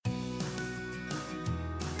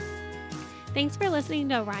Thanks for listening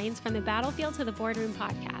to Orion's From the Battlefield to the Boardroom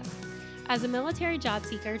podcast. As a military job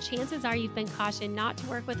seeker, chances are you've been cautioned not to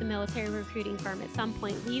work with a military recruiting firm at some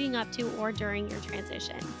point leading up to or during your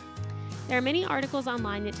transition. There are many articles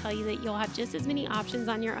online that tell you that you'll have just as many options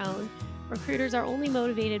on your own. Recruiters are only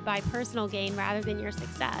motivated by personal gain rather than your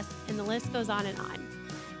success, and the list goes on and on.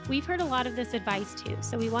 We've heard a lot of this advice too,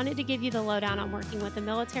 so we wanted to give you the lowdown on working with a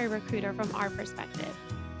military recruiter from our perspective.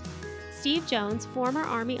 Steve Jones, former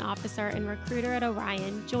Army officer and recruiter at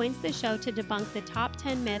Orion, joins the show to debunk the top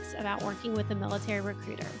 10 myths about working with a military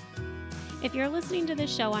recruiter. If you're listening to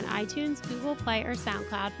this show on iTunes, Google Play, or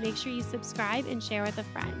SoundCloud, make sure you subscribe and share with a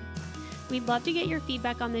friend. We'd love to get your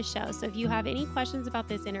feedback on this show, so if you have any questions about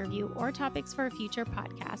this interview or topics for a future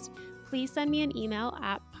podcast, please send me an email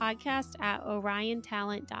at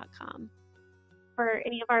podcast@oriontalent.com. For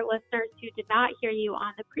any of our listeners who did not hear you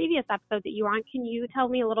on the previous episode that you were on, can you tell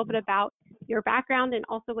me a little bit about your background and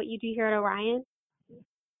also what you do here at Orion?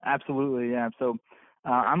 Absolutely, yeah. So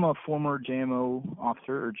I'm a former JMO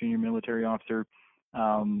officer or junior military officer.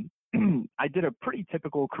 I did a pretty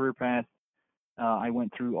typical career path. I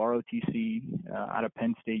went through ROTC out of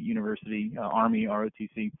Penn State University, Army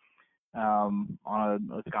ROTC, on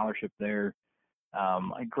a scholarship there.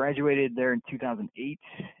 I graduated there in 2008,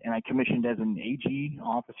 and I commissioned as an AG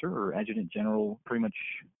officer or adjutant general. Pretty much,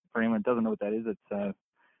 for anyone that doesn't know what that is, it's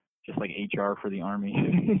just like HR for the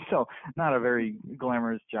Army. So not a very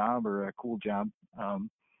glamorous job or a cool job.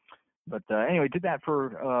 But anyway, did that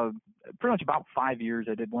for pretty much about 5 years.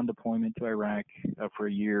 I did one deployment to Iraq for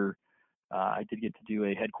a year. I did get to do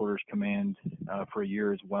a headquarters command for a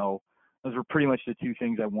year as well. Those were pretty much the two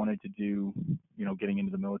things I wanted to do, getting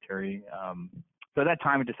into the military. So at that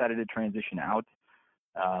time, I decided to transition out,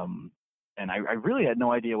 and I really had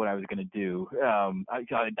no idea what I was going to do. I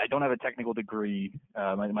don't have a technical degree.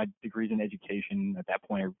 My degree's in education. At that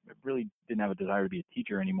point, I really didn't have a desire to be a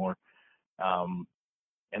teacher anymore. And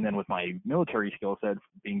then with my military skill set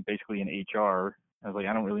being basically in HR, I was like,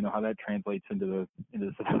 I don't really know how that translates into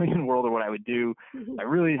the civilian world or what I would do. Mm-hmm. I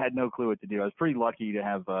really had no clue what to do. I was pretty lucky to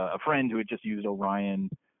have a friend who had just used Orion.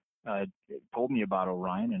 Told me about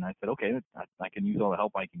Orion, and I said, okay, I can use all the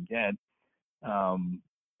help I can get. And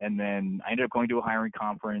then I ended up going to a hiring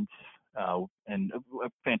conference, and a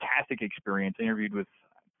fantastic experience. I interviewed with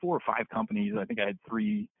 4 or 5 companies. I think I had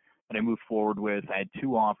 3 that I moved forward with. I had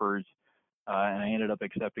 2 offers, and I ended up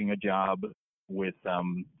accepting a job with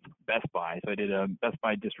Best Buy. So I did a Best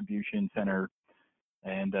Buy distribution center,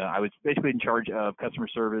 and I was basically in charge of customer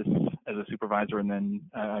service as a supervisor, and then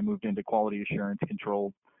I moved into quality assurance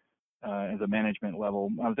control as a management level.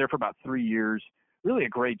 I was there for about 3 years. Really a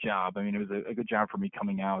great job. I mean, it was a good job for me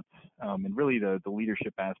coming out, and really the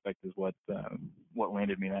leadership aspect is what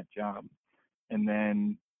landed me that job. And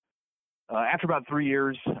then after about 3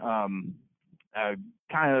 years, I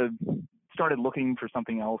kind of started looking for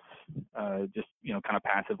something else, just kind of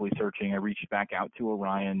passively searching. I reached back out to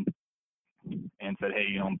Orion and said,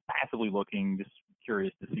 hey, I'm passively looking, just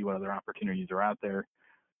curious to see what other opportunities are out there.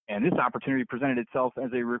 And this opportunity presented itself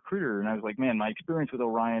as a recruiter, and I was like, man, my experience with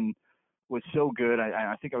Orion was so good.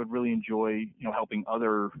 I think I would really enjoy, helping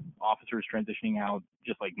other officers transitioning out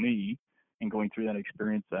just like me and going through that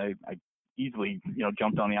experience. I easily,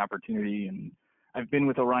 jumped on the opportunity, and I've been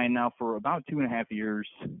with Orion now for about 2.5 years.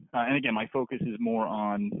 And again, my focus is more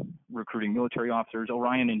on recruiting military officers.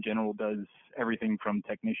 Orion in general does everything from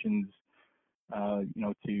technicians,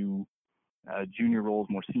 to junior roles,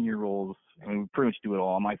 more senior roles. I mean, we pretty much do it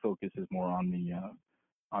all. My focus is more on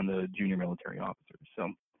the junior military officers.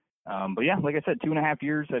 So, but yeah, like I said, 2.5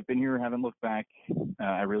 years I've been here, haven't looked back.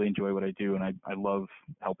 I really enjoy what I do, and I love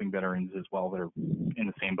helping veterans as well that are in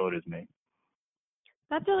the same boat as me.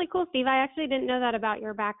 That's really cool, Steve. I actually didn't know that about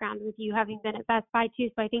your background with you having been at Best Buy too,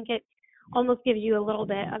 so I think it almost gives you a little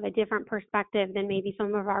bit of a different perspective than maybe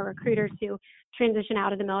some of our recruiters who transition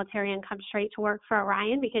out of the military and come straight to work for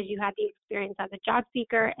Orion, because you had the experience as a job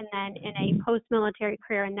seeker and then in a post-military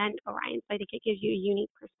career and then Orion. So I think it gives you a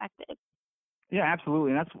unique perspective. Yeah,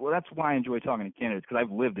 absolutely. And that's why I enjoy talking to candidates, because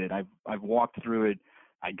I've lived it. I've walked through it.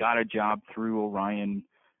 I got a job through Orion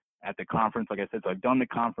at the conference. Like I said, so I've done the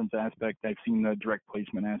conference aspect. I've seen the direct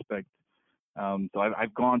placement aspect. So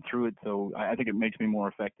I've gone through it. So I think it makes me more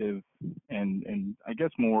effective and I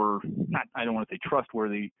guess more, I don't want to say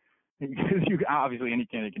trustworthy, because obviously any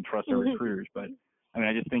candidate can trust our recruiters, but I mean,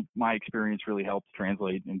 I just think my experience really helps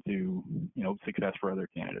translate into, success for other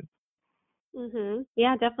candidates. Mm-hmm.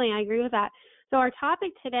 Yeah, definitely. I agree with that. So our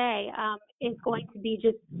topic today is going to be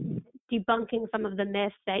just debunking some of the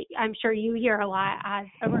myths that I'm sure you hear a lot as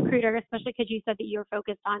a recruiter, especially because you said that you're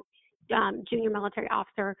focused on junior military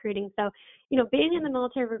officer recruiting. So, being in the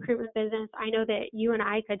military recruitment business, I know that you and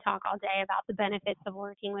I could talk all day about the benefits of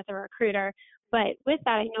working with a recruiter. But with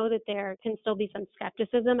that, I know that there can still be some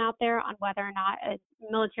skepticism out there on whether or not a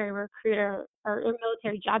military recruiter or a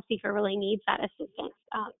military job seeker really needs that assistance.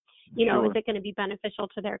 Sure. Is it going to be beneficial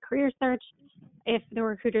to their career search? If the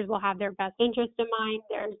recruiters will have their best interest in mind,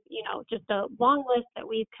 there's, just a long list that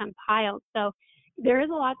we've compiled. So there is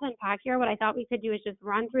a lot to unpack here. What I thought we could do is just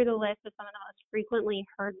run through the list of some of the most frequently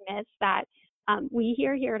heard myths that we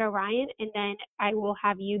hear here at Orion, and then I will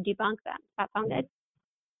have you debunk them. Does that sound good?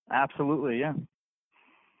 Absolutely, yeah.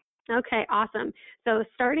 Okay, awesome. So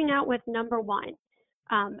starting out with number one,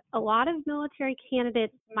 a lot of military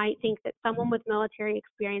candidates might think that someone with military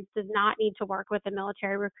experience does not need to work with a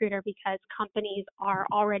military recruiter because companies are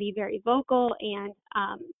already very vocal and,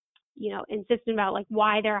 insistent about like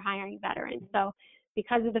why they're hiring veterans. So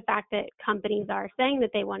because of the fact that companies are saying that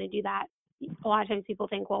they want to do that, a lot of times people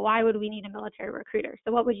think, well, why would we need a military recruiter?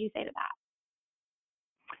 So what would you say to that?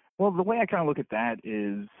 Well, the way I kind of look at that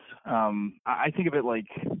is, I think of it like,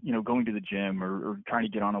 going to the gym or trying to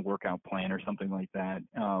get on a workout plan or something like that.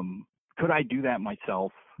 Could I do that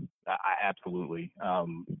myself? Absolutely.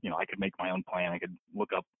 I could make my own plan. I could look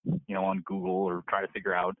up, on Google or try to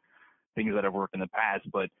figure out things that have worked in the past.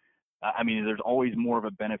 But there's always more of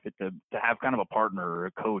a benefit to have kind of a partner or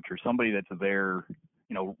a coach or somebody that's there,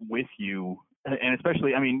 with you. And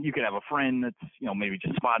especially, you could have a friend that's, maybe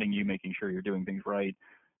just spotting you, making sure you're doing things right.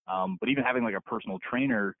 But even having like a personal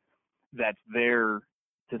trainer that's there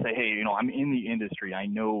to say, hey, I'm in the industry. I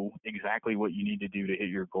know exactly what you need to do to hit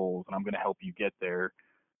your goals, and I'm going to help you get there,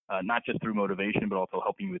 not just through motivation, but also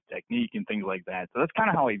helping you with technique and things like that. So that's kind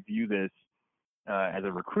of how I view this as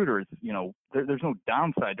a recruiter. Is there's no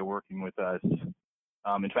downside to working with us.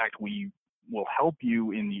 In fact, we will help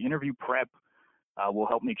you in the interview prep. We'll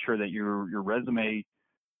help make sure that your resume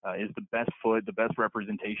is the best the best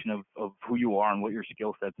representation of who you are and what your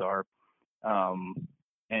skill sets are.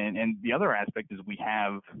 And the other aspect is we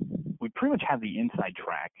pretty much have the inside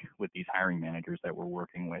track with these hiring managers that we're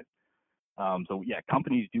working with. So yeah,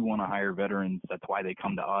 companies do want to hire veterans. That's why they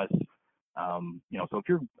come to us. So if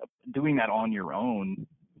you're doing that on your own,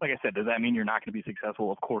 like I said, does that mean you're not going to be successful?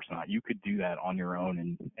 Of course not. You could do that on your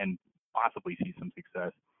own and possibly see some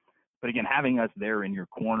success. But again, having us there in your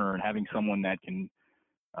corner and having someone that can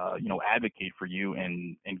advocate for you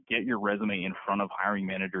and get your resume in front of hiring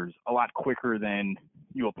managers a lot quicker than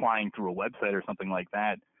you applying through a website or something like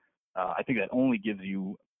that. I think that only gives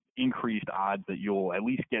you increased odds that you'll at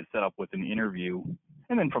least get set up with an interview.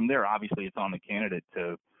 And then from there, obviously, it's on the candidate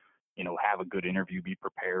to, have a good interview, be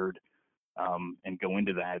prepared, and go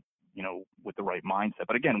into that, with the right mindset.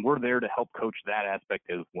 But again, we're there to help coach that aspect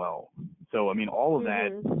as well. So, all of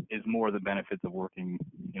that is more the benefits of working,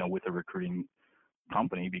 with a recruiting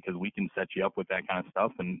company, because we can set you up with that kind of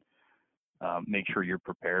stuff and make sure you're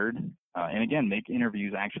prepared. And again, make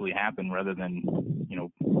interviews actually happen rather than,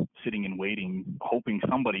 sitting and waiting, hoping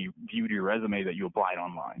somebody viewed your resume that you applied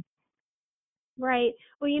online. Right.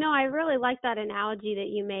 Well, I really like that analogy that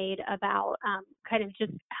you made about kind of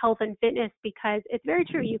just health and fitness, because it's very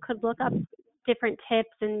true. You could look up different tips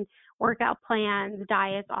and workout plans,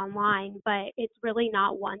 diets online, but it's really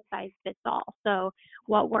not one size fits all. So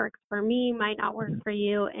what works for me might not work for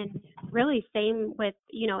you. And really same with,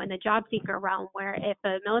 in the job seeker realm, where if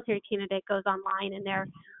a military candidate goes online and they're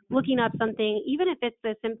looking up something, even if it's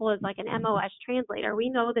as simple as like an MOS translator, we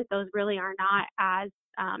know that those really are not as,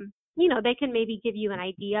 they can maybe give you an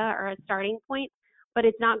idea or a starting point, but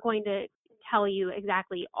it's not going to tell you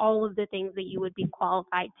exactly all of the things that you would be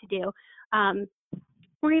qualified to do.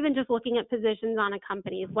 Or even just looking at positions on a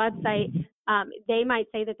company's website, they might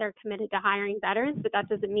say that they're committed to hiring veterans, but that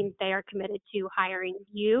doesn't mean they are committed to hiring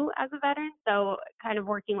you as a veteran. So kind of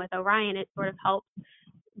working with Orion, it sort of helps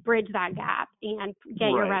bridge that gap and get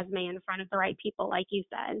your resume in front of the right people, like you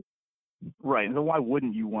said. Right. So why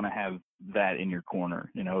wouldn't you want to have that in your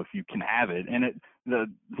corner, if you can have it? And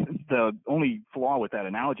the only flaw with that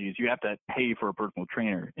analogy is you have to pay for a personal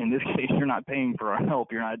trainer. In this case, you're not paying for our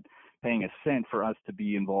help. You're not paying a cent for us to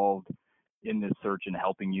be involved in this search and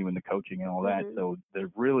helping you in the coaching and all that. So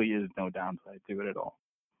there really is no downside to it at all.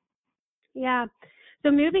 Yeah.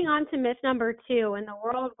 So moving on to myth number 2, in the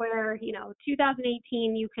world where,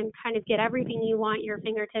 2018, you can kind of get everything you want at your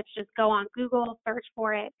fingertips, just go on Google, search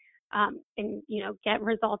for it, and, get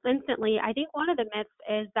results instantly. I think one of the myths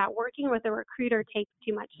is that working with a recruiter takes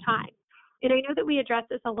too much time. And I know that we addressed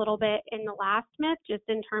this a little bit in the last myth, just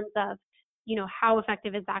in terms of, how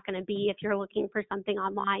effective is that going to be if you're looking for something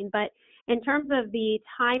online? But in terms of the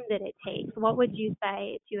time that it takes, what would you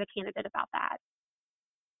say to a candidate about that?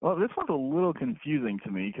 Well, this one's a little confusing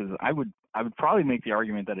to me because I would probably make the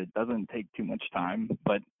argument that it doesn't take too much time,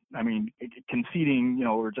 but I mean, conceding,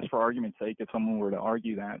 or just for argument's sake, if someone were to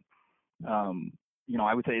argue that, um,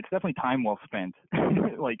 I would say it's definitely time well spent.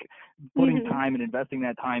 Like putting Hmm. time and investing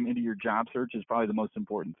that time into your job search is probably the most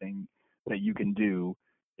important thing that you can do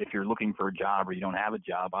if you're looking for a job or you don't have a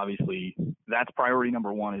job. Obviously, that's priority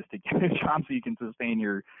number one is to get a job so you can sustain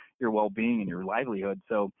your well-being and your livelihood.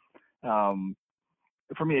 So, um,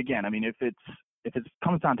 for me, again, I mean, if it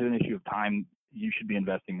comes down to an issue of time, you should be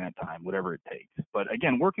investing that time, whatever it takes. But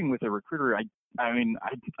again, working with a recruiter, I mean,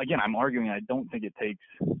 again, I'm arguing I don't think it takes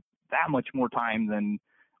that much more time than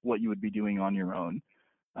what you would be doing on your own.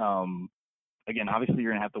 Um, Again, obviously,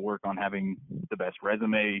 you're gonna have to work on having the best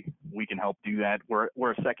resume. We can help do that.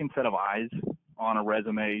 We're a second set of eyes on a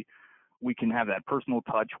resume. We can have that personal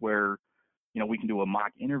touch where we can do a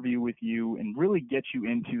mock interview with you and really get you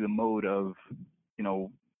into the mode of, you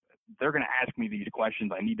know, they're going to ask me these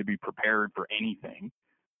questions. I need to be prepared for anything.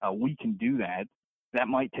 We can do that. That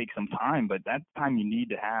might take some time, but that's time you need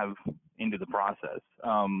to have into the process.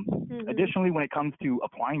 Hmm. Additionally, when it comes to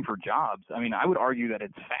applying for jobs, I mean, I would argue that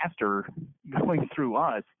it's faster going through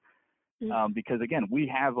us because, again, we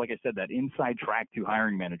have, like I said, that inside track to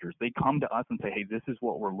hiring managers. They come to us and say, hey, this is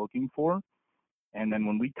what we're looking for. And then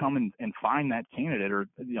when we come and find that candidate or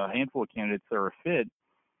a handful of candidates that are a fit,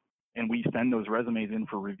 and we send those resumes in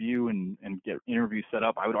for review and get interviews set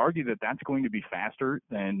up, I would argue that that's going to be faster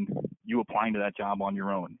than you applying to that job on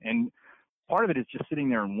your own. And part of it is just sitting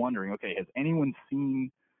there and wondering, okay, has anyone seen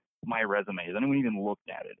my resume? Has anyone even looked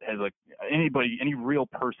at it? Has any real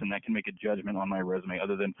person that can make a judgment on my resume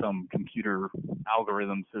other than some computer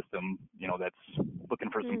algorithm system, that's looking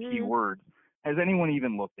for some Hmm. keywords? Has anyone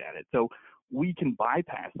even looked at it? So we can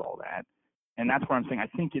bypass all that. And that's where I'm saying I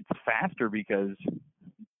think it's faster because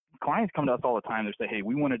clients come to us all the time. They say, hey,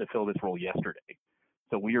 we wanted to fill this role yesterday.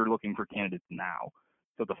 So we are looking for candidates now.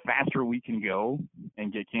 So the faster we can go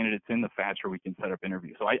and get candidates in, the faster we can set up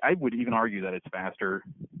interviews. So I would even argue that it's faster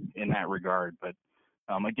in that regard. But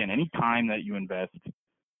again, any time that you invest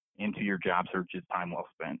into your job search is time well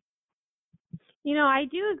spent. I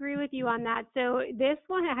do agree with you on that. So this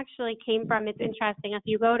one actually came from, it's interesting. If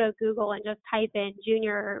you go to Google and just type in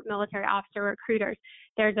junior military officer recruiters,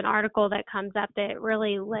 there's an article that comes up that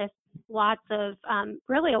really lists lots of,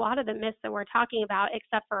 really a lot of the myths that we're talking about,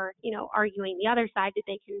 except for, arguing the other side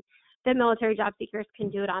that military job seekers can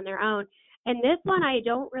do it on their own. And this one I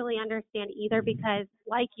don't really understand either because,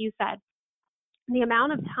 like you said, the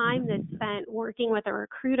amount of time that's spent working with a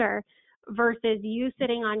recruiter versus you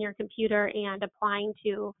sitting on your computer and applying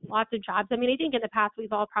to lots of jobs. I mean, I think in the past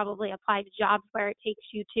we've all probably applied to jobs where it takes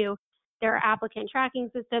you to their applicant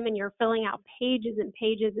tracking system and you're filling out pages and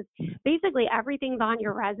pages of basically everything's on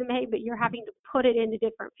your resume, but you're having to put it into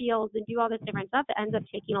different fields and do all this different stuff that ends up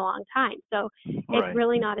taking a long time. So it's Right.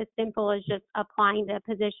 really not as simple as just applying to a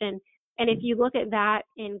position. And if you look at that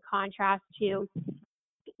in contrast to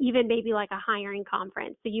even maybe like a hiring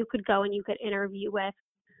conference. So you could go and you could interview with,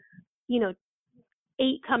 you know,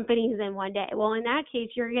 8 companies in one day. Well, in that case,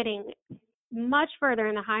 you're getting much further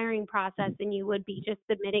in the hiring process than you would be just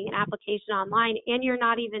submitting an application online, and you're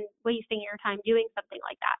not even wasting your time doing something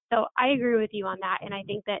like that. So I agree with you on that, and I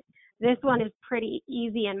think that this one is pretty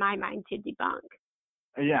easy in my mind to debunk.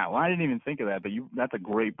 Yeah, well, I didn't even think of that, but that's a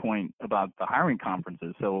great point about the hiring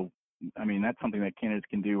conferences. So, I mean, that's something that candidates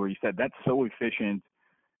can do where you said that's so efficient.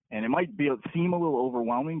 And it might seem a little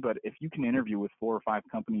overwhelming, but if you can interview with 4 or 5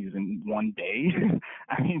 companies in one day,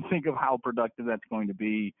 I mean, think of how productive that's going to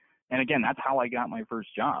be. And again, that's how I got my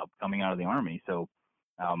first job coming out of the Army. So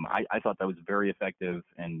I thought that was very effective,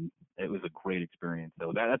 and it was a great experience.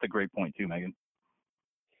 So that's a great point too, Megan.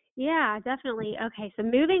 Yeah, definitely. Okay, so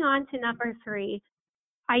moving on to number 3.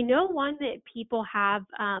 I know one that people have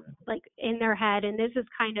like in their head, and this is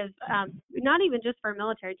kind of not even just for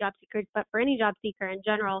military job seekers, but for any job seeker in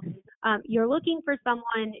general. You're looking for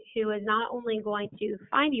someone who is not only going to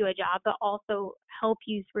find you a job, but also help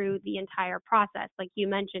you through the entire process. Like you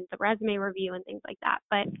mentioned, the resume review and things like that.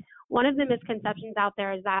 But one of the misconceptions out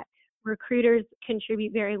there is that recruiters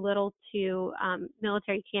contribute very little to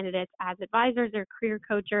military candidates as advisors or career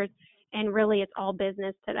coaches, and really it's all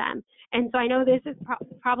business to them. And so I know this is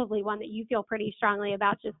probably one that you feel pretty strongly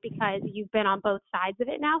about just because you've been on both sides of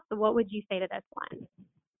it now. So what would you say to this one?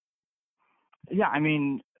 Yeah, I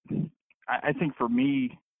mean, I think for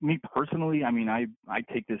me personally, I mean, I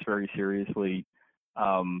take this very seriously.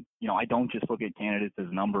 I don't just look at candidates as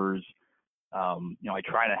numbers. I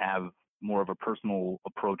try to have more of a personal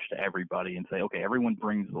approach to everybody and say, okay, everyone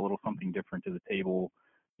brings a little something different to the table.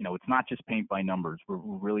 it's not just paint by numbers. We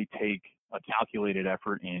really take a calculated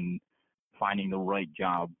effort in finding the right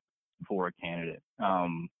job for a candidate.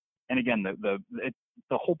 And again, the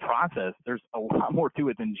whole process, there's a lot more to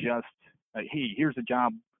it than just, hey, here's a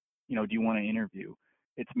job, do you want to interview?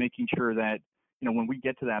 It's making sure that, when we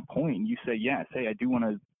get to that point and you say yes, hey,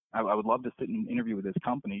 I would love to sit and interview with this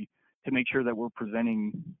company, to make sure that we're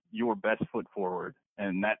presenting your best foot forward.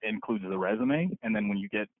 And that includes the resume. And then when you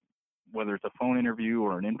get, whether it's a phone interview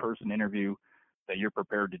or an in-person interview, that you're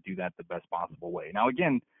prepared to do that the best possible way. Now,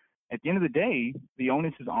 again, at the end of the day, the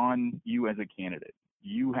onus is on you as a candidate.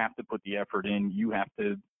 You have to put the effort in. You have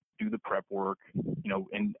to do the prep work,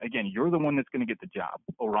 and again, you're the one that's going to get the job.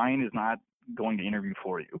 Orion is not going to interview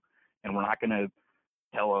for you, and we're not going to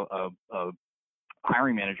tell a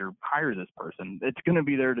hiring manager, hire this person. It's going to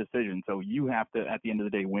be their decision. So you have to, at the end of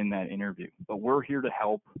the day, win that interview. But we're here to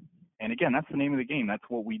help. And again, that's the name of the game. That's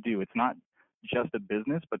what we do. It's not just a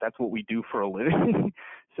business, but that's what we do for a living.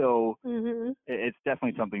 So it's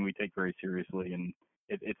definitely something we take very seriously. And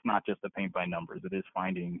it's not just a paint by numbers. It is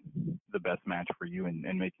finding the best match for you and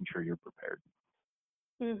making sure you're prepared.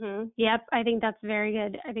 Yep. I think that's very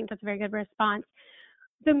good. I think that's a very good response.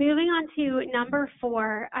 So moving on to number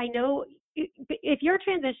 4, I know if you're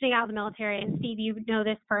transitioning out of the military, and Steve, you know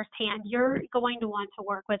this firsthand, you're going to want to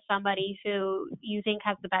work with somebody who you think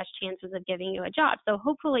has the best chances of giving you a job. So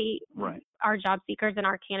hopefully our job seekers and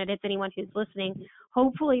our candidates, anyone who's listening,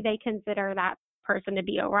 hopefully they consider that person to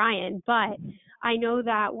be Orion. But I know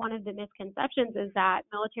that one of the misconceptions is that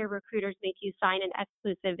military recruiters make you sign an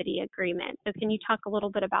exclusivity agreement. So can you talk a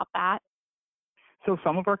little bit about that? So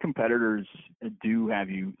some of our competitors do have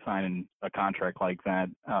you sign a contract like that.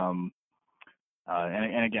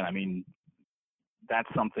 And again, I mean, that's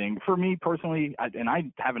something for me personally,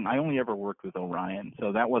 I only ever worked with Orion.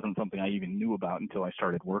 So that wasn't something I even knew about until I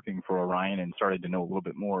started working for Orion and started to know a little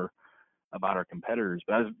bit more about our competitors.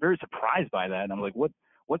 But I was very surprised by that. And I'm like,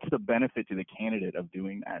 what's the benefit to the candidate of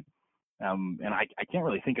doing that? And I can't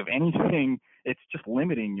really think of anything. It's just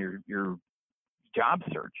limiting your job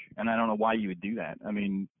search. And I don't know why you would do that. I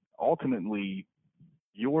mean, ultimately,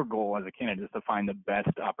 your goal as a candidate is to find the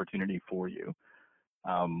best opportunity for you.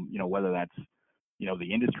 Whether that's,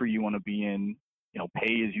 the industry you want to be in,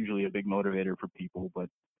 pay is usually a big motivator for people, but,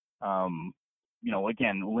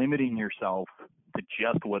 again, limiting yourself to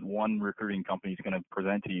just what one recruiting company is going to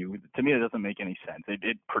present to you, to me, it doesn't make any sense.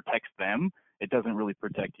 It protects them. It doesn't really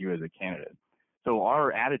protect you as a candidate. So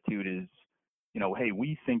our attitude is, hey,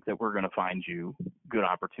 we think that we're going to find you good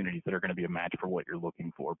opportunities that are going to be a match for what you're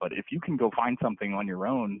looking for. But if you can go find something on your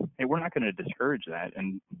own, hey, we're not going to discourage that.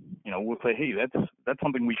 And, we'll say, hey, that's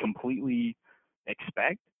something we completely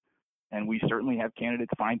expect. And we certainly have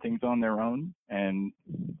candidates find things on their own. And,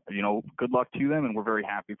 good luck to them. And we're very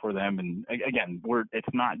happy for them. And again, it's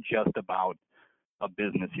not just about a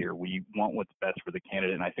business here. We want what's best for the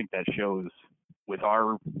candidate. And I think that shows with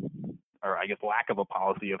our I guess, lack of a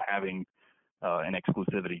policy of having an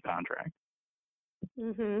exclusivity contract.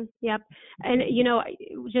 Yep. And,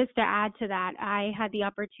 just to add to that, I had the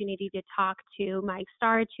opportunity to talk to Mike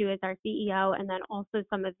Starch, who is our CEO, and then also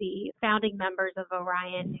some of the founding members of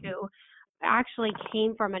Orion who actually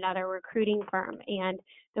came from another recruiting firm. And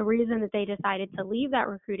the reason that they decided to leave that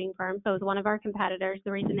recruiting firm, so it was one of our competitors,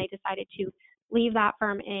 the reason they decided to leave that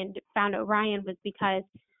firm and found Orion was because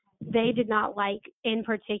they did not like, in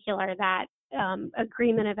particular, that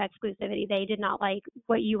agreement of exclusivity. They did not like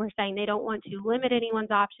what you were saying. They don't want to limit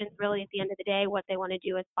anyone's options. Really, at the end of the day, what they want to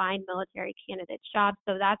do is find military candidates jobs.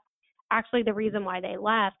 So that's actually the reason why they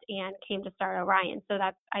left and came to start Orion. So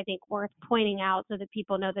that's, I think, worth pointing out so that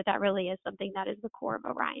people know that really is something that is the core of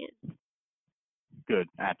Orion. Good.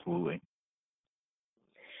 Absolutely.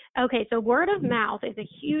 Okay, so word of mouth is a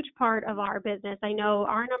huge part of our business. I know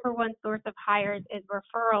our number one source of hires is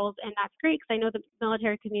referrals, and that's great because I know the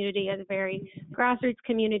military community is a very grassroots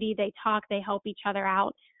community. They talk, they help each other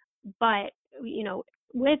out. But,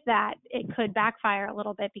 with that, it could backfire a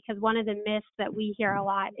little bit because one of the myths that we hear a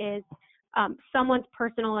lot is someone's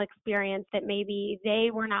personal experience that maybe they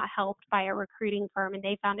were not helped by a recruiting firm and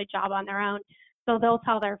they found a job on their own. So they'll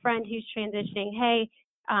tell their friend who's transitioning, hey,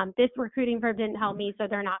 this recruiting firm didn't help me, so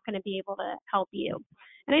they're not going to be able to help you.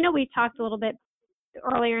 And I know we talked a little bit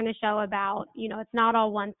earlier in the show about, it's not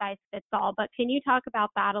all one size fits all, but can you talk about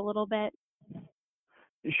that a little bit?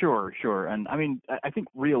 Sure. And I mean, I think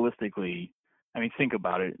realistically, think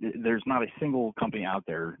about it. There's not a single company out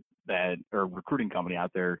there or recruiting company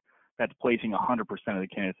out there that's placing 100% of the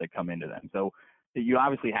candidates that come into them. So you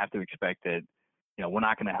obviously have to expect that, we're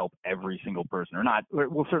not going to help every single person or not.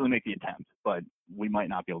 We'll certainly make the attempt, but we might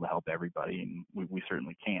not be able to help everybody, and we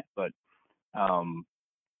certainly can't. But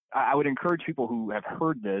I would encourage people who have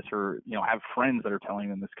heard this or, have friends that are telling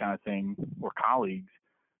them this kind of thing or colleagues,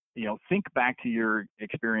 think back to your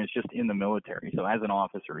experience just in the military. So as an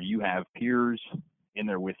officer, you have peers in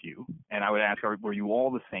there with you. And I would ask, were you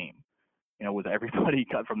all the same? Was everybody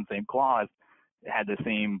cut from the same cloth? Had the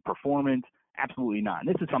same performance? Absolutely not. And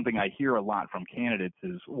this is something I hear a lot from candidates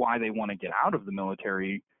is why they want to get out of the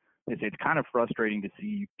military. It's kind of frustrating to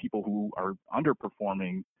see people who are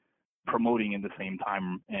underperforming promoting in the same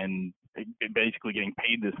time and basically getting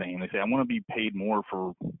paid the same. They say, I want to be paid more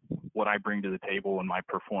for what I bring to the table and my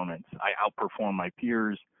performance. I outperform my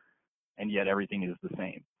peers, and yet everything is the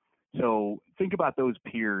same. So think about those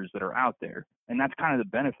peers that are out there. And that's kind of the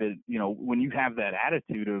benefit, when you have that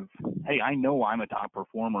attitude of, hey, I know I'm a top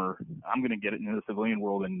performer. I'm going to get it into the civilian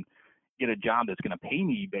world and get a job that's going to pay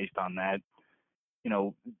me based on that.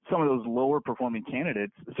 Some of those lower performing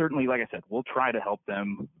candidates, certainly, like I said, we'll try to help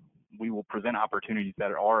them. We will present opportunities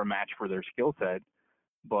that are a match for their skill set.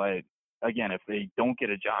 But again, if they don't get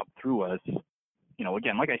a job through us,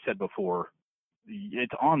 again, like I said before,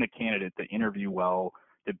 it's on the candidate to interview well,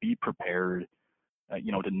 to be prepared,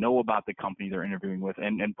 to know about the company they're interviewing with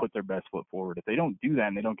and put their best foot forward. If they don't do that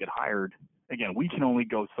and they don't get hired, again, we can only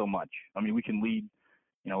go so much. I mean, we can lead,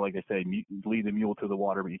 like I say, lead the mule to the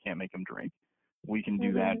water, but you can't make them drink. We can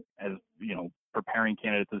do that as, preparing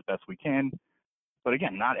candidates as best we can. But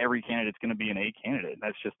again, not every candidate's going to be an A candidate.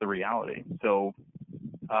 That's just the reality. So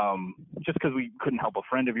just because we couldn't help a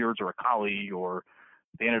friend of yours or a colleague or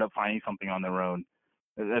they ended up finding something on their own,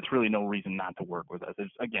 that's really no reason not to work with us.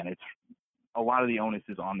 It's a lot of the onus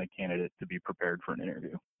is on the candidate to be prepared for an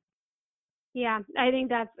interview. Yeah, I think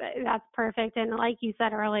that's perfect. And like you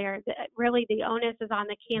said earlier, really the onus is on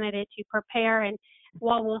the candidate to prepare. And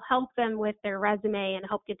while we'll help them with their resume and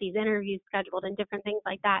help get these interviews scheduled and different things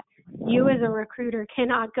like that, you as a recruiter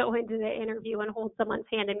cannot go into the interview and hold someone's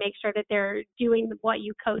hand and make sure that they're doing what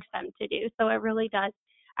you coach them to do. So it really does,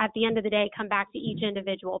 at the end of the day, come back to each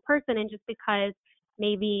individual person. And just because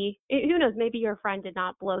maybe, who knows, maybe your friend did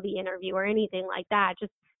not blow the interview or anything like that,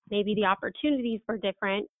 just maybe the opportunities were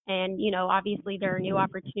different. And, obviously there are new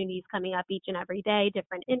opportunities coming up each and every day,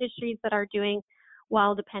 different industries that are doing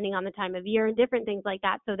well, depending on the time of year and different things like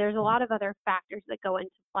that. So there's a lot of other factors that go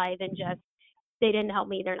into play than just, they didn't help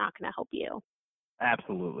me, they're not going to help you.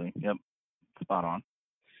 Absolutely. Yep. Spot on.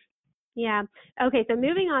 Yeah. Okay. So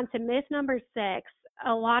moving on to myth number 6,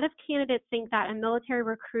 a lot of candidates think that a military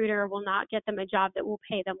recruiter will not get them a job that will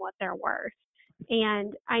pay them what they're worth.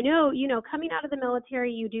 And I know, coming out of the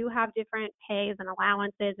military, you do have different pays and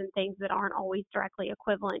allowances and things that aren't always directly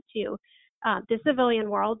equivalent to the civilian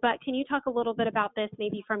world. But can you talk a little bit about this,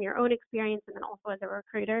 maybe from your own experience and then also as a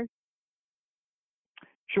recruiter?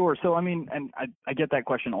 Sure. So, and I get that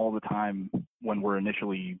question all the time when we're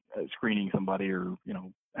initially screening somebody or,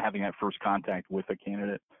 having that first contact with a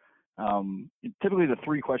candidate. Typically, the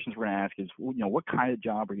 3 questions we're going to ask is, what kind of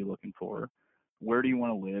job are you looking for? Where do you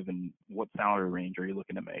want to live, and what salary range are you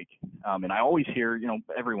looking to make? And I always hear,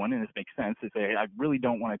 everyone, and this makes sense, they say, I really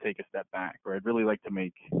don't want to take a step back, or I'd really like to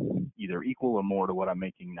make either equal or more to what I'm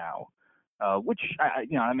making now, which,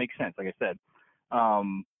 that makes sense, like I said.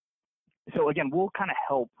 So again, we'll kind of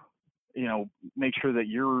help, make sure that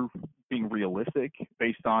you're being realistic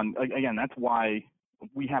based on, again, that's why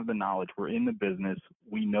we have the knowledge. We're in the business.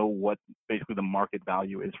 We know what basically the market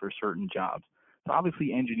value is for certain jobs. So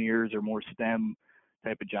obviously engineers or more STEM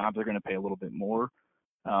type of jobs are going to pay a little bit more.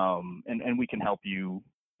 And we can help you,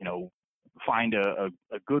 find a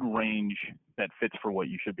good range that fits for what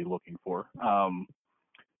you should be looking for.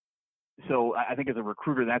 So I think as a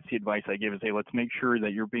recruiter, that's the advice I give is, hey, let's make sure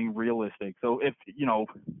that you're being realistic. So if,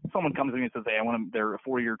 someone comes to me and says, hey, they're a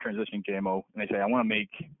 4-year transitioning JMO, and they say, I want to make,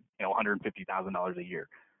 $150,000 a year.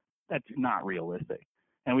 That's not realistic.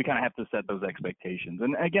 And we kind of have to set those expectations.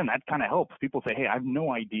 And again, that kind of helps. People say, hey, I have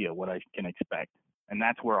no idea what I can expect. And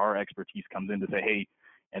that's where our expertise comes in to say, hey,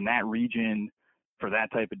 in that region for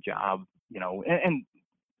that type of job, and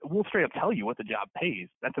we'll straight up tell you what the job pays.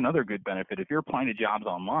 That's another good benefit. If you're applying to jobs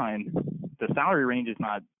online, the salary range is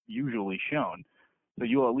not usually shown. So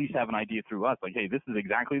you'll at least have an idea through us, like, hey, this is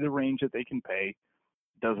exactly the range that they can pay.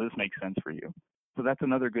 Does this make sense for you? So that's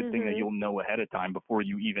another good thing that you'll know ahead of time before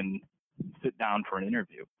you even sit down for an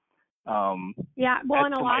interview. Yeah, well,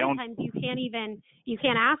 and a lot of times you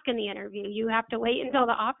can't ask in the interview. You have to wait until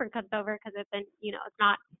the offer comes over because it's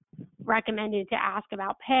not recommended to ask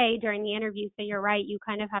about pay during the interview. So you're right, you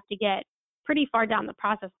kind of have to get pretty far down the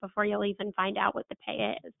process before you'll even find out what the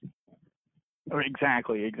pay is.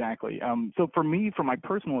 Exactly. So for me, from my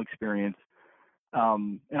personal experience,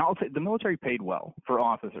 and I'll say the military paid well for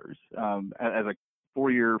officers. As a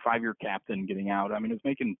 4-year, 5-year captain getting out. I mean, I was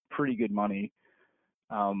making pretty good money.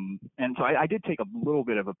 And so I did take a little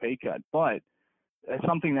bit of a pay cut, but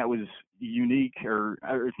something that was unique, or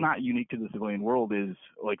it's not unique to the civilian world, is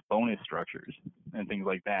like bonus structures and things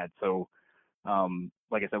like that. So,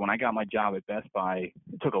 like I said, when I got my job at Best Buy,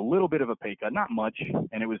 it took a little bit of a pay cut, not much,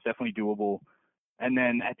 and it was definitely doable. And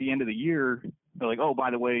then at the end of the year, they're like, oh,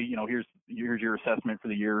 by the way, here's your assessment for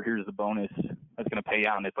the year. Here's the bonus that's going to pay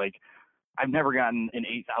out. And it's like, I've never gotten an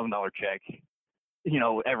 $8,000 check,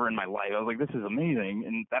 ever in my life. I was like, this is amazing.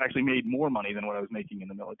 And that actually made more money than what I was making in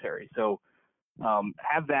the military. So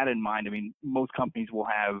have that in mind. I mean, most companies will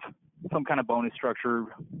have some kind of bonus structure.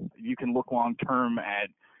 You can look long term at,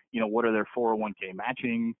 what are their 401k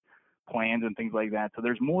matching plans and things like that. So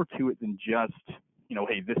there's more to it than just,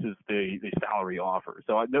 hey, this is the salary offer.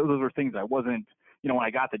 So those were things I wasn't, when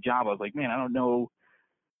I got the job, I was like, man, I don't know,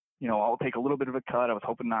 I'll take a little bit of a cut. I was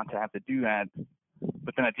hoping not to have to do that.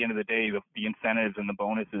 But then at the end of the day, the incentives and the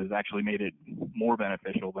bonuses actually made it more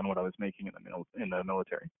beneficial than what I was making in the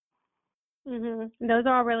military. Those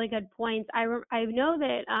are all really good points. I know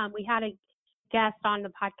that we had a guest on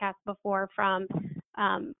the podcast before from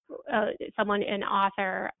someone, an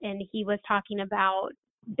author, and he was talking about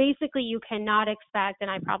basically you cannot expect, and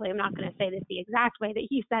I probably am not going to say this the exact way that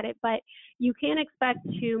he said it, but you can't expect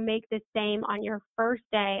to make the same on your first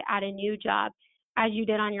day at a new job as you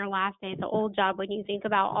did on your last day at the old job. When you think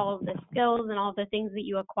about all of the skills and all the things that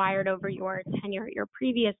you acquired over your tenure at your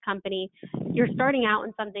previous company, you're starting out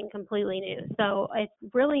in something completely new. So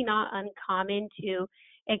it's really not uncommon to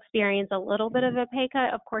experience a little bit of a pay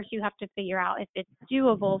cut. Of course, you have to figure out if it's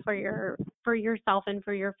doable for yourself and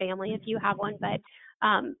for your family if you have one. But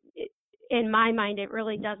in my mind, it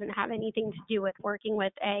really doesn't have anything to do with working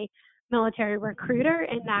with a military recruiter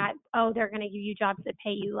and that, oh, they're going to give you jobs that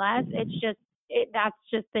pay you less. It's just that's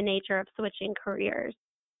just the nature of switching careers.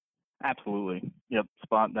 Absolutely. Yep.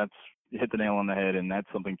 That's hit the nail on the head. And that's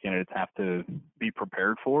something candidates have to be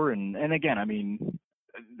prepared for. And again, I mean,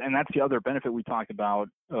 and that's the other benefit we talked about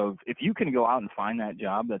of if you can go out and find that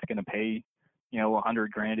job that's going to pay,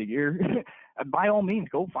 $100,000 a year, by all means,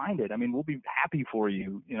 go find it. I mean, we'll be happy for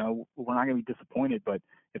you. We're not going to be disappointed, but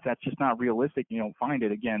if that's just not realistic, you don't find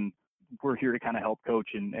it. Again, we're here to kind of help coach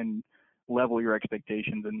and level your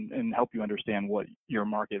expectations and help you understand what your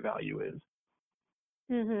market value is.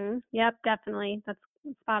 Yep, definitely. That's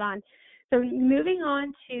spot on. So moving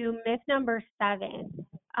on to myth number 7,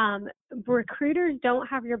 recruiters don't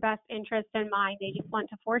have your best interest in mind. They just want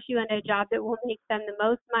to force you into a job that will make them the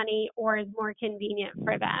most money or is more convenient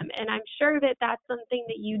for them. And I'm sure that that's something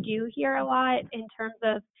that you do hear a lot in terms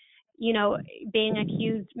of, being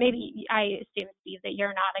accused. Maybe I assume, Steve, that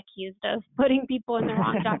you're not accused of putting people in the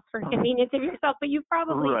wrong jobs for convenience of yourself, but you've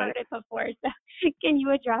probably heard it before. So can you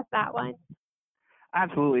address that one?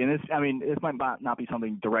 Absolutely. And this might not be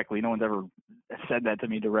something directly. No one's ever said that to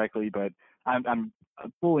me directly, but I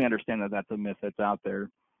fully understand that that's a myth that's out there.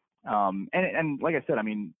 And like I said, I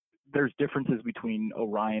mean, there's differences between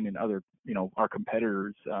Orion and other, our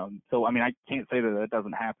competitors. So, I mean, I can't say that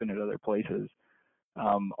doesn't happen at other places.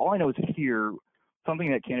 All I know is here, something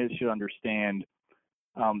that candidates should understand.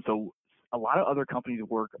 So a lot of other companies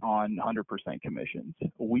work on 100% commissions.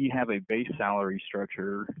 We have a base salary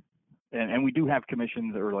structure, and we do have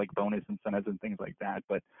commissions or like bonus incentives and things like that.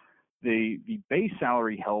 But the base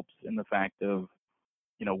salary helps in the fact of,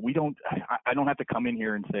 I don't have to come in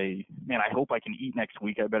here and say, man, I hope I can eat next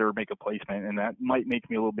week. I better make a placement. And that might make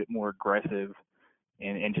me a little bit more aggressive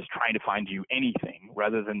and just trying to find you anything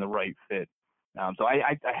rather than the right fit. So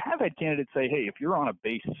I have had candidates say, hey, if you're on a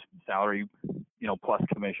base salary, plus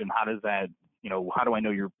commission, how does that, how do I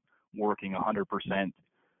know you're working 100%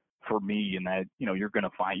 for me and that, you're going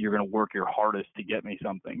to work your hardest to get me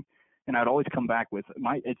something? And I'd always come back with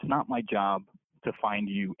it's not my job to find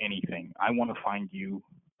you anything. I want to find you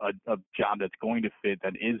a job that's going to fit,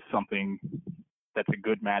 that is something that's a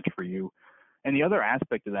good match for you. And the other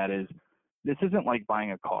aspect of that is this isn't like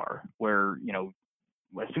buying a car where,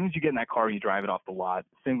 as soon as you get in that car, you drive it off the lot,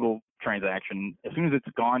 single transaction. As soon as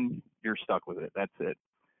it's gone, you're stuck with it. That's it.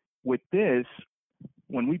 With this,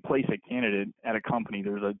 when we place a candidate at a company,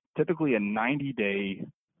 there's typically a 90-day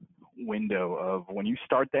window of when you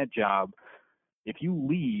start that job. If you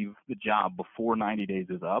leave the job before 90 days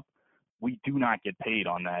is up, we do not get paid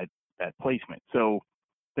on that placement. So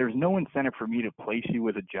there's no incentive for me to place you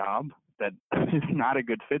with a job that is not a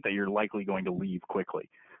good fit, that you're likely going to leave quickly.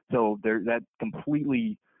 So that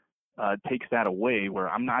completely takes that away, where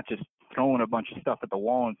I'm not just throwing a bunch of stuff at the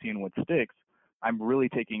wall and seeing what sticks. I'm really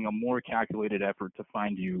taking a more calculated effort to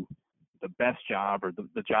find you the best job or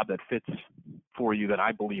the job that fits for you that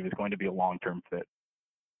I believe is going to be a long-term fit.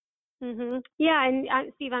 Yeah, and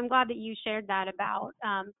Steve, I'm glad that you shared that about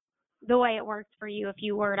the way it works for you if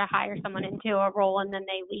you were to hire someone into a role and then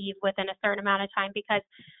they leave within a certain amount of time. Because,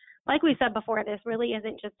 like we said before, this really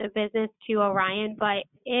isn't just a business to Orion. But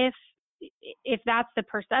if that's the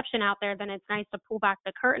perception out there, then it's nice to pull back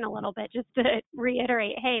the curtain a little bit just to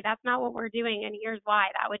reiterate, hey, that's not what we're doing, and here's why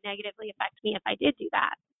that would negatively affect me if I did do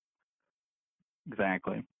that.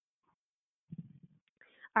 Exactly.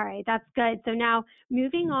 All right, that's good. So now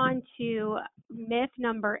moving on to myth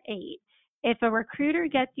number 8. If a recruiter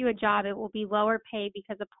gets you a job, it will be lower pay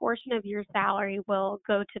because a portion of your salary will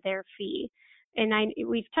go to their fee. And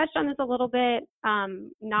we've touched on this a little bit,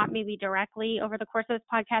 not maybe directly over the course of this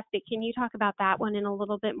podcast, but can you talk about that one in a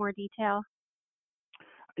little bit more detail?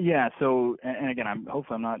 Yeah. So, and again,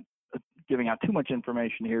 hopefully I'm not giving out too much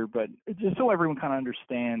information here, but just so everyone kind of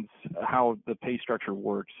understands how the pay structure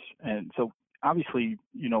works. And so obviously,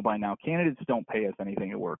 by now, candidates don't pay us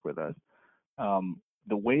anything to work with us.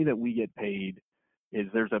 The way that we get paid is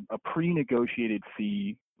there's a pre-negotiated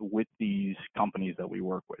fee with these companies that we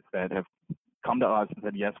work with that have come to us and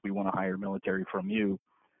said, yes, we want to hire military from you.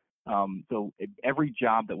 So every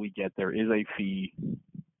job that we get, there is a fee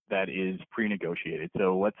that is pre-negotiated.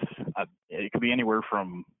 So it could be anywhere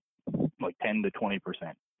from like 10 to 20%.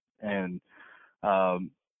 And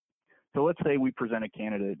so let's say we present a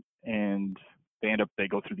candidate and they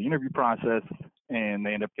go through the interview process and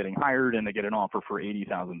they end up getting hired and they get an offer for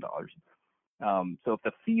 $80,000. So if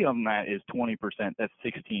the fee on that is 20%, that's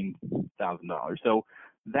 $16,000. So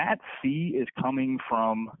that fee is coming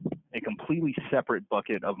from a completely separate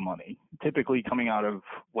bucket of money, typically coming out of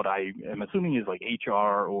what I am assuming is like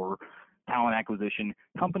HR or talent acquisition.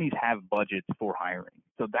 Companies have budgets for hiring.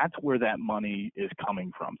 So that's where that money is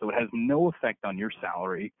coming from. So it has no effect on your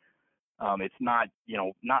salary. It's not,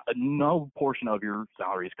 no portion of your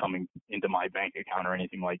salary is coming into my bank account or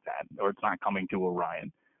anything like that, or it's not coming to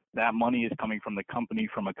Orion. That money is coming from the company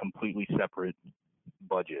from a completely separate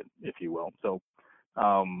budget, if you will. So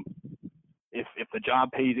if the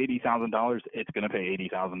job pays $80,000, it's going to pay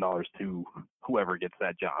 $80,000 to whoever gets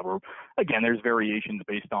that job. Or again, there's variations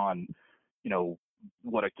based on,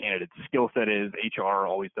 what a candidate's skill set is. HR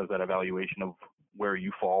always does that evaluation of where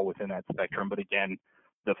you fall within that spectrum. But again,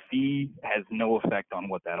 the fee has no effect on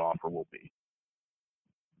what that offer will be.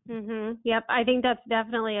 Yep, I think that's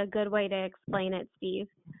definitely a good way to explain it, Steve.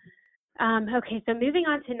 Okay, so moving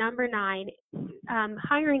on to number 9,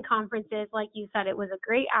 hiring conferences. Like you said, it was a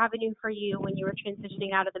great avenue for you when you were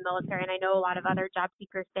transitioning out of the military, and I know a lot of other job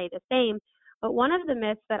seekers say the same. But one of the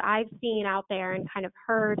myths that I've seen out there and kind of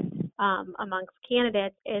heard amongst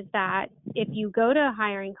candidates is that if you go to a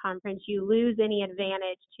hiring conference, you lose any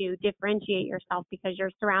advantage to differentiate yourself because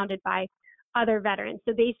you're surrounded by other veterans.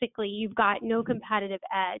 So basically, you've got no competitive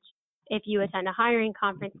edge if you attend a hiring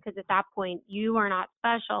conference, because at that point, you are not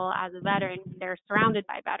special as a veteran. They're surrounded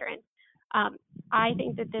by veterans. I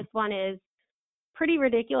think that this one is pretty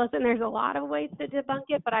ridiculous, and there's a lot of ways to debunk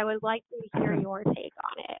it, but I would like to hear your take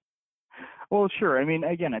on it. Well, sure. I mean,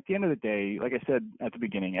 again, at the end of the day, like I said at the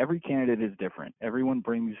beginning, every candidate is different. Everyone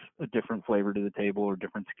brings a different flavor to the table or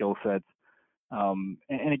different skill sets. And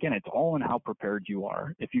again, it's all in how prepared you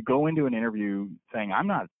are. If you go into an interview saying, I'm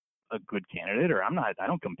not a good candidate, or I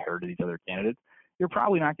don't compare to these other candidates, you're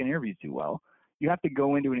probably not going to interview too well. You have to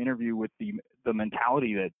go into an interview with the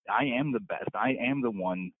mentality that I am the best. I am the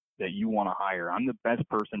one that you want to hire. I'm the best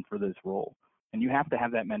person for this role. And you have to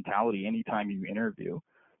have that mentality anytime you interview.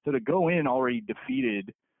 So to go in already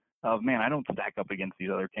defeated of, man, I don't stack up against these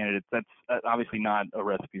other candidates, that's obviously not a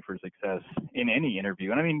recipe for success in any interview.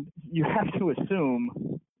 And I mean, you have to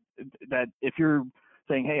assume that if you're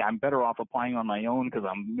saying, hey, I'm better off applying on my own because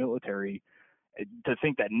I'm military, to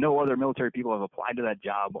think that no other military people have applied to that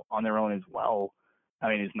job on their own as well, I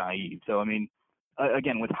mean, is naive. So, I mean,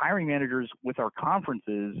 again, with hiring managers, with our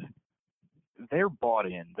conferences, they're bought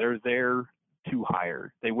in. They're there to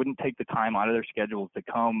hire. They wouldn't take the time out of their schedules to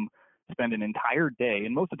come spend an entire day,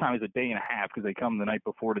 and most of the time it's a day and a half because they come the night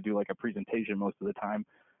before to do like a presentation most of the time.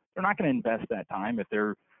 They're not going to invest that time if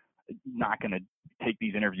they're not going to take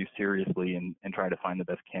these interviews seriously and try to find the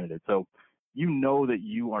best candidate. So you know that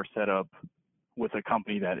you are set up with a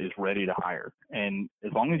company that is ready to hire. And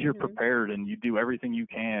as long as you're prepared and you do everything you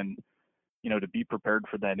can, to be prepared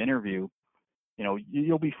for that interview,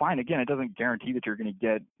 you'll be fine. Again, it doesn't guarantee that you're going to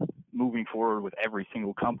get moving forward with every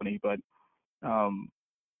single company, but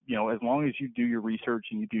as long as you do your research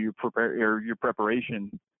and you do your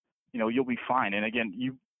preparation, you'll be fine. And again,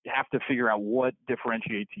 you have to figure out what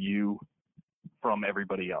differentiates you from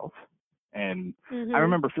everybody else. And I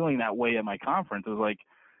remember feeling that way at my conference. It was like,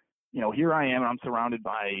 here I am, and I'm surrounded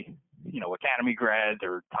by academy grads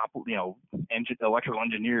or top, electrical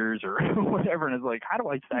engineers or whatever. And it's like, how do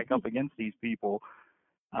I stack up against these people?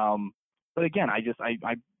 But again, I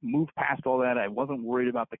moved past all that. I wasn't worried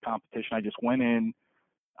about the competition. I just went in,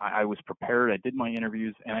 I was prepared. I did my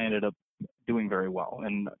interviews, and I ended up doing very well.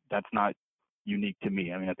 And that's not unique to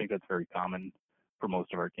me. I mean, I think that's very common for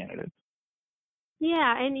most of our candidates.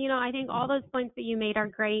 Yeah, and I think all those points that you made are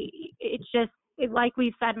great. It's just like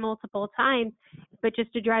we've said multiple times, but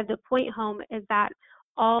just to drive the point home is that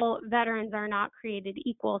all veterans are not created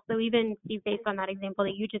equal. So even based on that example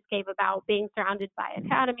that you just gave about being surrounded by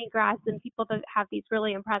academy grads and people that have these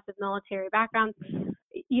really impressive military backgrounds,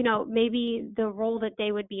 maybe the role that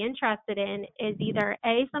they would be interested in is either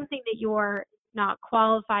something that you're not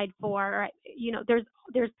qualified for.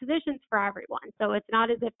 There's positions for everyone. So it's not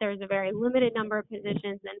as if there's a very limited number of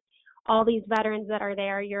positions and all these veterans that are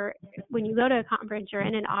there. When you go to a conference, you're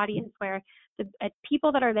in an audience where the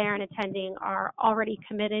people that are there and attending are already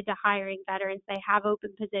committed to hiring veterans. They have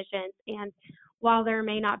open positions, and while there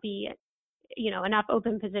may not be enough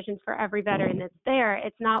open positions for every veteran that's there,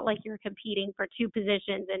 it's not like you're competing for two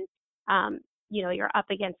positions and you're up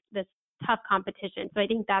against this tough competition. So I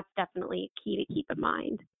think that's definitely key to keep in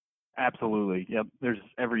mind. Absolutely. Yep. There's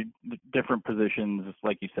every different positions,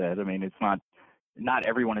 like you said. I mean, it's not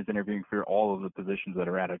everyone is interviewing for all of the positions that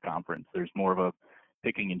are at a conference. There's more of a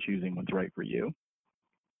picking and choosing what's right for you.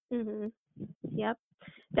 Mhm. Yep.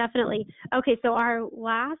 Definitely. Okay, so our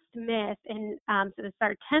last myth, and so this is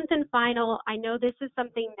our 10th and final. I know this is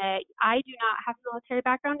something that I do not have a military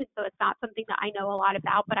background, and so it's not something that I know a lot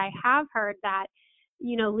about, but I have heard that,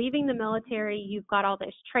 leaving the military, you've got all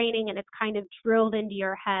this training and it's kind of drilled into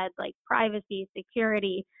your head, like privacy,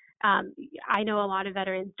 security. I know a lot of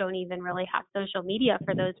veterans don't even really have social media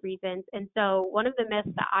for those reasons. And so one of the myths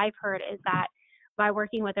that I've heard is that by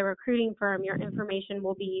working with a recruiting firm, your information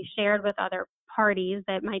will be shared with other parties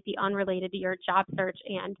that might be unrelated to your job search,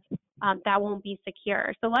 and that won't be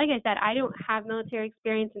secure. So like I said, I don't have military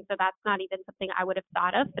experience, and so that's not even something I would have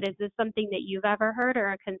thought of. But is this something that you've ever heard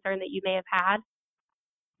or a concern that you may have had?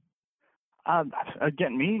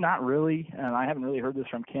 Again, me, not really. I haven't really heard this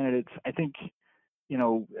from candidates. I think,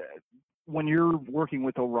 when you're working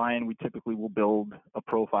with Orion, we typically will build a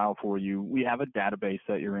profile for you. We have a database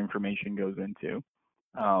that your information goes into.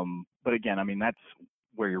 But again, I mean, that's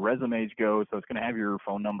where your resumes go. So it's going to have your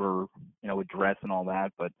phone number, address and all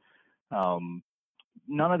that. But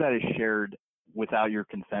none of that is shared without your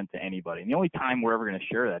consent to anybody. And the only time we're ever going to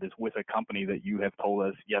share that is with a company that you have told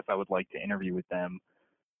us, yes, I would like to interview with them.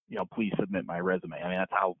 Please submit my resume. I mean,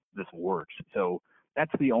 that's how this works. So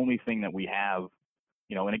that's the only thing that we have,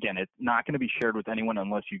 and again, it's not going to be shared with anyone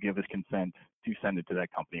unless you give us consent to send it to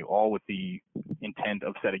that company, all with the intent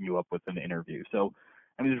of setting you up with an interview. So,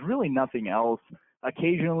 I mean, there's really nothing else.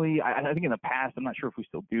 Occasionally, I think in the past, I'm not sure if we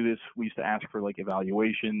still do this, we used to ask for like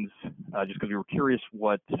evaluations just because we were curious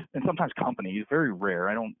and sometimes companies, very rare,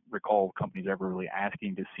 I don't recall companies ever really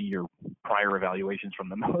asking to see your prior evaluations from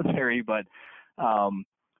the military, but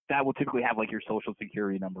that will typically have like your social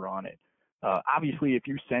security number on it. Obviously, if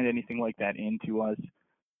you send anything like that in to us,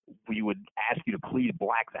 we would ask you to please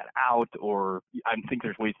black that out, or I think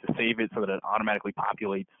there's ways to save it so that it automatically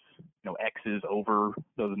populates, X's over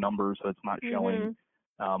those numbers so it's not showing,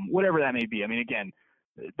 whatever that may be. I mean, again,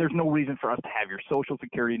 there's no reason for us to have your social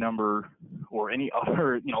security number or any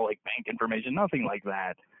other, like bank information, nothing like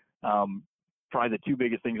that. Probably the two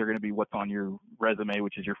biggest things are going to be what's on your resume,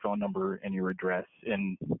 which is your phone number and your address.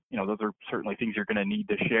 And, those are certainly things you're going to need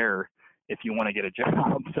to share if you want to get a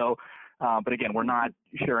job. So, but again, we're not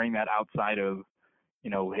sharing that outside of,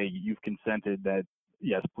 hey, you've consented that,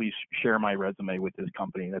 yes, please share my resume with this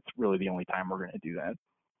company. That's really the only time we're going to do that.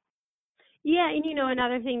 Yeah, and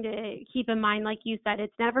another thing to keep in mind, like you said,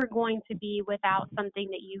 it's never going to be without something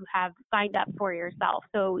that you have signed up for yourself.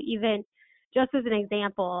 So even just as an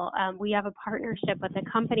example, we have a partnership with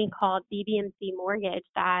a company called BB&C Mortgage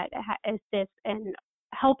that assists in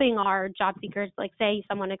helping our job seekers, like say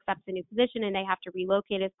someone accepts a new position and they have to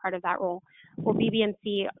relocate as part of that role. Well,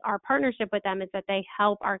 BB&C, our partnership with them is that they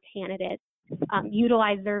help our candidates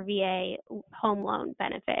utilize their VA home loan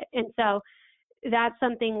benefit. And so that's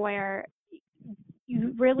something where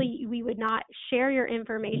we would not share your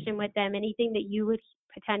information with them. Anything that you would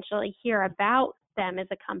potentially hear about them as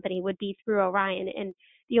a company would be through Orion, and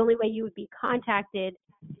the only way you would be contacted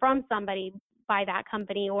from somebody by that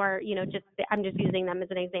company, or I'm just using them as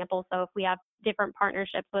an example, so if we have different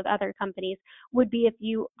partnerships with other companies, would be if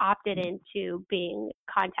you opted into being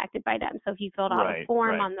contacted by them. So if you filled out a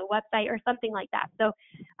form on the website or something like that. So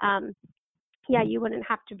you wouldn't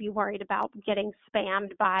have to be worried about getting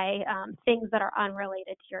spammed by things that are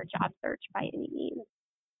unrelated to your job search by any means.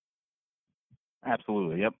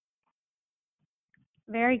 Absolutely. Yep.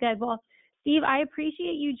 Very good. Well, Steve, I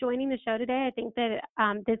appreciate you joining the show today. I think that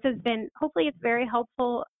this has been, hopefully it's very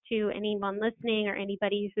helpful to anyone listening or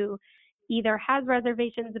anybody who either has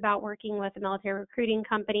reservations about working with a military recruiting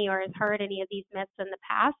company or has heard any of these myths in the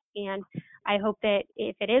past. And I hope that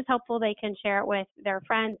if it is helpful, they can share it with their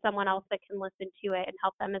friends, someone else that can listen to it and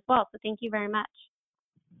help them as well. So thank you very much.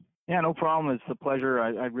 Yeah, no problem. It's a pleasure.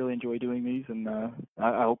 I really enjoy doing these, and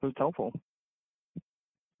I hope it's helpful.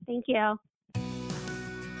 Thank you.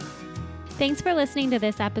 Thanks for listening to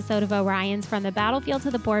this episode of Orion's From the Battlefield to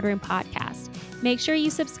the Boardroom podcast. Make sure you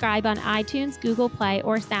subscribe on iTunes, Google Play,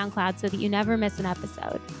 or SoundCloud so that you never miss an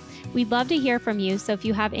episode. We'd love to hear from you, so if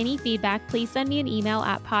you have any feedback, please send me an email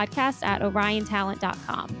at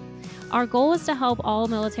podcast@oriontalent.com. Our goal is to help all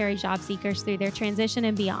military job seekers through their transition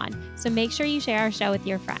and beyond, so make sure you share our show with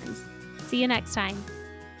your friends. See you next time.